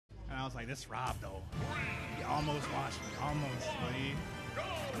I was like, this Rob though. He almost watched me, almost. Buddy.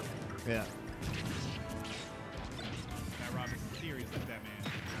 Yeah. That Rob is serious with that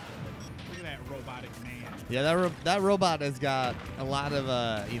man. Look at that robotic man. Yeah, that robot has got a lot of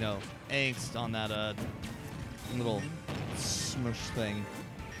angst on that little smush thing.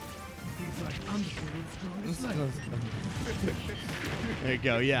 He's like, I'm the strongest. There you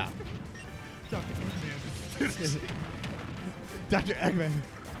go. Yeah. Dr. Eggman. Dr. Eggman.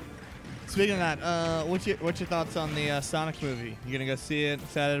 Speaking of that, what's your thoughts on the Sonic movie? You gonna go see it?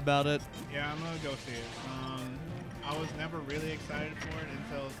 Excited about it? Yeah, I'm gonna go see it. I was never really excited for it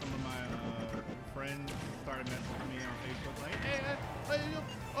until some of my friends started messaging me on Facebook like, hey,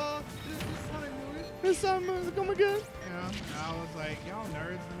 this Sonic movie. This Sonic movie, come again? You know, and I was like, y'all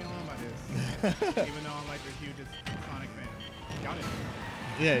nerds, leave me alone by this. Even though I'm like the hugest Sonic fan. Y'all didn't.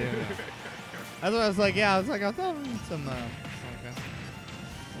 Yeah. That's what I was like. Yeah, I was like, I thought it was some Sonic fan.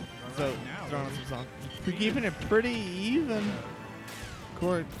 So, throwing on some songs. We're keeping it pretty even.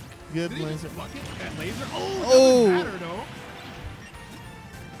 Court, good laser. That laser? Oh! Doesn't matter, though.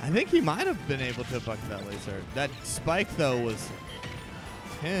 I think he might have been able to bucket that laser. That spike, though, was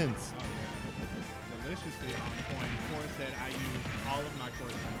tense. Oh, yeah. Deliciously on point. Core said I used all of my core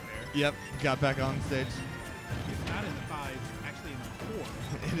there. Yep, got back on stage. It's not in the thighs, it's actually in the core.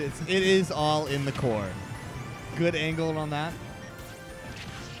 It is. It is all in the core. Good angle on that.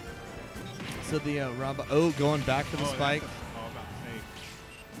 So the Rob. Oh, going back to the spike.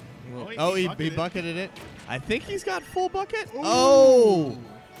 He bucketed it. I think he's got full bucket. Ooh. Oh!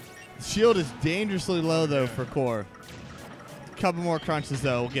 Shield is dangerously low, though, for core. A couple more crunches,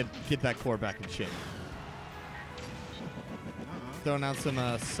 though. We'll get that core back in shape. Throwing out some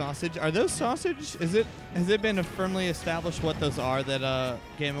sausage. Are those sausage? Has it been firmly established what those are that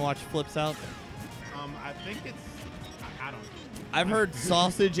Game & Watch flips out? I think it's... I don't know. I've heard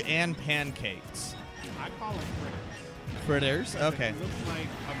sausage and pancakes. I call them fritters. Okay. It looks like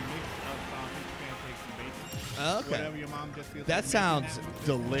a mix of sausage, pancakes, and bacon. Okay. Whatever your mom just feels That like sounds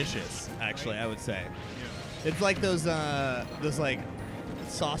delicious, actually, I would say. Yeah. It's like those like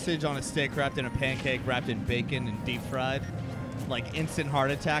sausage on a stick wrapped in a pancake, wrapped in bacon and deep fried. Like instant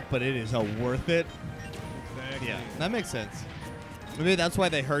heart attack, but it is worth it. Exactly. Yeah, that makes sense. Maybe that's why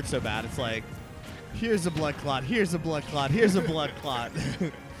they hurt so bad. It's like, here's a blood clot, here's a blood clot, here's a blood clot.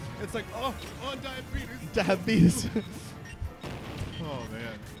 It's like, oh, diabetes. Diabetes. Oh,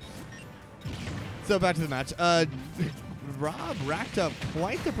 man. So back to the match. Rob racked up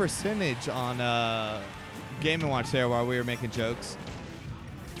quite the percentage on Game & Watch there while we were making jokes.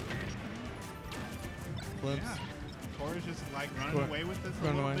 Flips. Yeah. Core's just like running away with this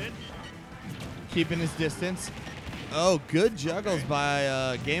a little bit. Keeping his distance. Oh, good juggles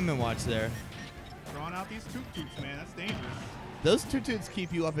by Game & Watch there. Throwing out these toot-toots, man. That's dangerous. Those toot-toots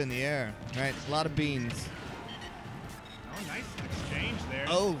keep you up in the air, right? A lot of beans. Oh, nice exchange there.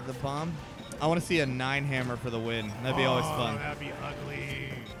 Oh, the bomb. I want to see a 9 hammer for the win. That'd be always fun. That'd be ugly.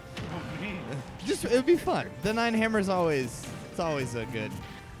 Oh, man. It would be fun. The 9 hammer is always a good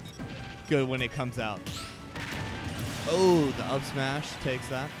when it comes out. Oh, the up smash takes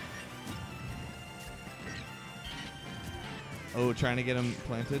that. Oh, trying to get him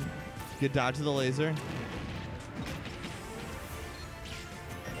planted. Good dodge of the laser.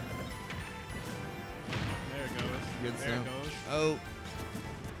 There it goes. Good there stuff. It goes. Oh.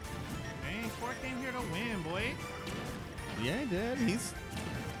 Man, Core came here to win, boy. Yeah, he did. He's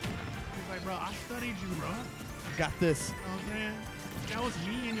like, bro, I studied you, bro. got this. You know what I'm saying? That was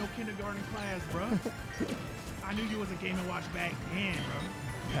me in your kindergarten class, bro. I knew you was a Game & Watch back then,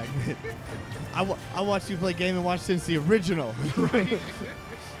 bro. I watched you play Game & Watch since the original. Right.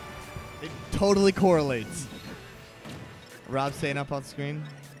 It totally correlates. Rob staying up on screen.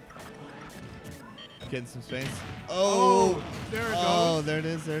 Getting some space. Oh, there it goes. Oh, there it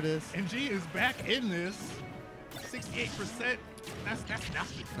is. There it is. And G is back in this. 68%. That's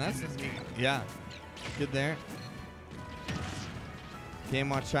nothing. That's in this game. Yeah. Good there. Game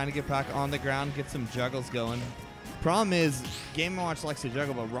Watch trying to get back on the ground, get some juggles going. Problem is, Game Watch likes to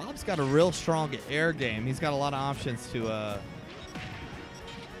juggle, but Rob's got a real strong air game. He's got a lot of options to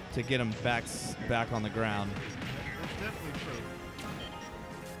get him back on the ground. That's definitely true.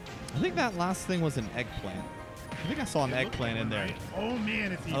 I think that last thing was an eggplant. I think I saw an eggplant in there. Right. Oh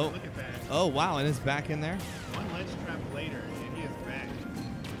man, it's even. Oh. Look at that. Oh wow, and it's back in there. One ledge trap later, and he is back.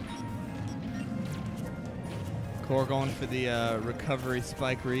 Core going for the recovery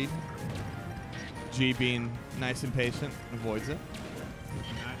spike read. G being nice and patient, avoids it.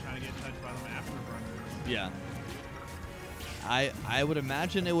 Not trying to get touched by them afterrunners. Yeah. I would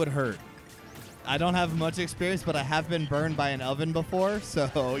imagine it would hurt. I don't have much experience, but I have been burned by an oven before,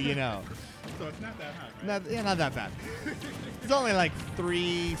 so you know. So it's not that hot, right? Not that bad. It's only like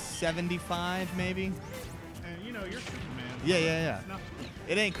 375 maybe. And you know, you're Superman. Yeah. It's nothing.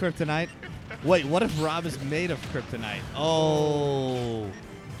 It ain't kryptonite. Wait, what if Rob is made of kryptonite? Oh,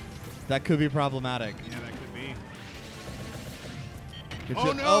 that could be problematic. Yeah, that could be. Good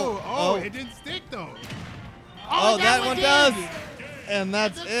Oh job. no! It didn't stick though. Oh, that one did. does. And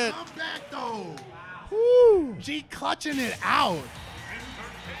that's Just it. come back though. Woo. G clutching it out.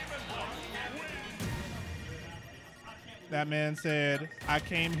 That man said, I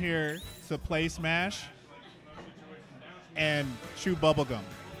came here to play Smash and chew bubblegum.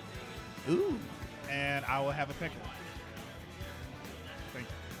 Ooh. And I will have a pickle. Thank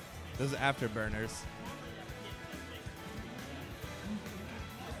you. Those are afterburners.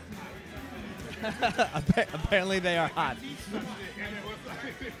 Apparently they are hot. You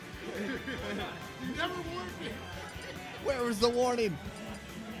never warned me. Where was the warning?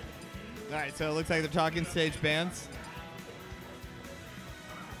 All right, so it looks like they're talking stage bands.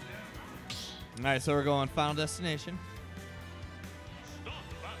 All right, so we're going Final Destination.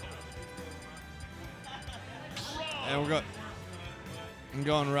 And we're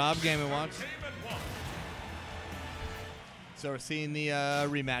going Rob Game & Watch. So we're seeing the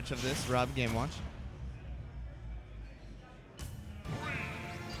rematch of this, Rob Game & Watch.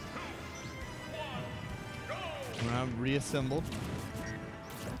 Rob reassembled.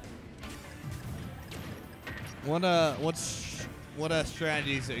 What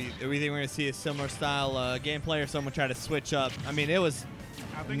strategies are we think we're gonna see a similar style gameplay, or someone try to switch up? I mean, it was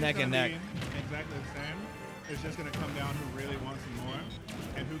I think neck it's and gonna neck. be exactly the same. It's just going to come down who really wants some more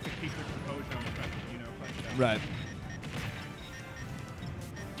and who can keep their composure on the pressure, clutch down. Right.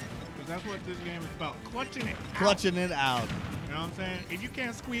 Because that's what this game is about, clutching it out. Clutching it out. You know what I'm saying? If you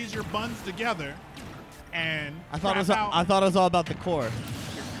can't squeeze your buns together and I thought it crap was all about the core.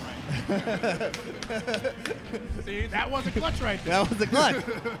 You're right. See, that was a clutch right there. That was the clutch.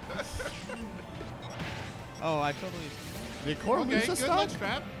 Oh, I totally. Did Core Okay, lose a good stock? luck,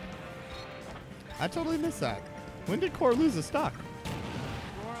 Strap. I totally missed that. When did Core lose a stock?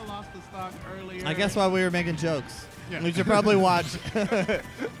 Core lost the stock earlier. I guess while we were making jokes. Yeah. We should probably watch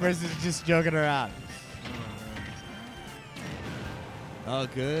versus just joking around. Oh,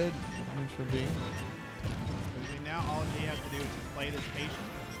 good. Thanks for being. See, now all he has to do is just play this patient.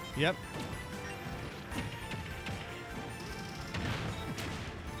 Yep.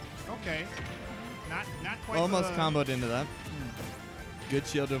 Okay. Not quite. Almost the, comboed into that. Good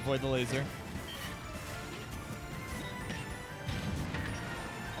shield to avoid the laser.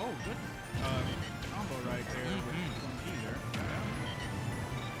 Oh, good combo right there with either.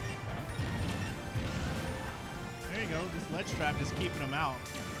 There you go. This ledge trap is keeping him out.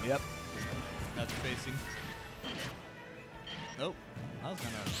 Yep. That's facing. Oh, that was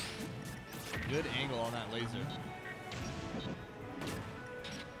kind of good angle on that laser.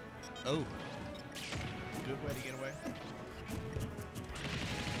 Oh. Good way to get away.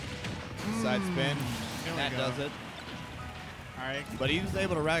 Side spin. There we That go. does it. All right. But he was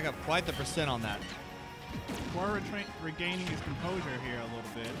able to rack up quite the percent on that. Core regaining his composure here a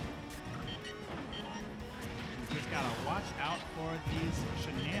little bit. He's just gotta watch out for these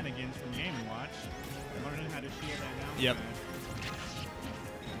shenanigans from Game & Watch. Learning how to shield that down. Yep.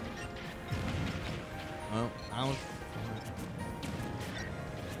 Well, I was.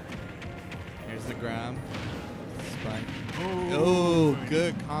 Here's the grab. Spike. Oh,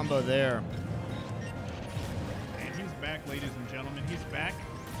 good combo there. And he's back, ladies and gentlemen. He's back.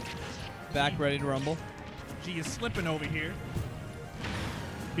 Back ready to rumble. G is slipping over here.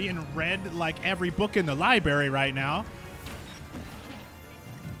 Being read like every book in the library right now.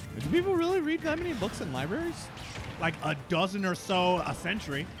 Do people really read that many books in libraries? Like a dozen or so a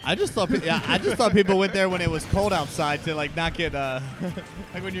century. I just thought, I just thought people went there when it was cold outside to like not get, like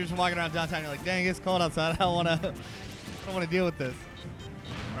when you're just walking around downtown, you're like, dang, it's cold outside. I don't want to deal with this.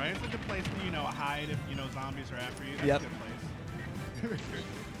 Right? It's a good place to, hide if, zombies are after you. That's Yep. a good place.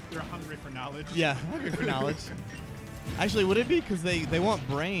 You're hungry for knowledge. Yeah, hungry for knowledge. Actually, would it be because they want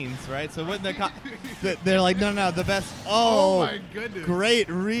brains, right? So wouldn't they're like, no, the best. Oh, my goodness. Great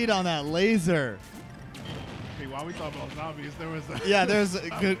read on that laser. Okay, while we talk about zombies, there was a Yeah, there's a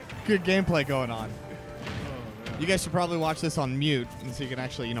good gameplay going on. Oh, man. You guys should probably watch this on mute, so you can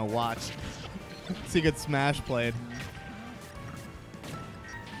actually, watch. See good Smash played.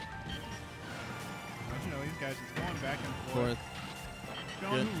 These guys just going back and forth.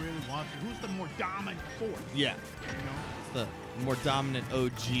 Showing who really wants it. Who's the more dominant force? Yeah. It's the more dominant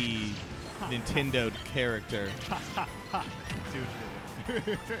OG Nintendo character. See what you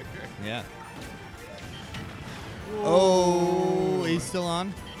did there. Yeah. Oh, he's still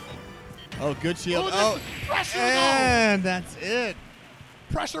on. Oh, good shield. Oh, pressure and that's it.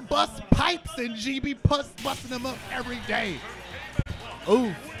 Pressure bust pipes and GB busting them up every day.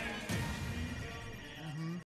 Oof.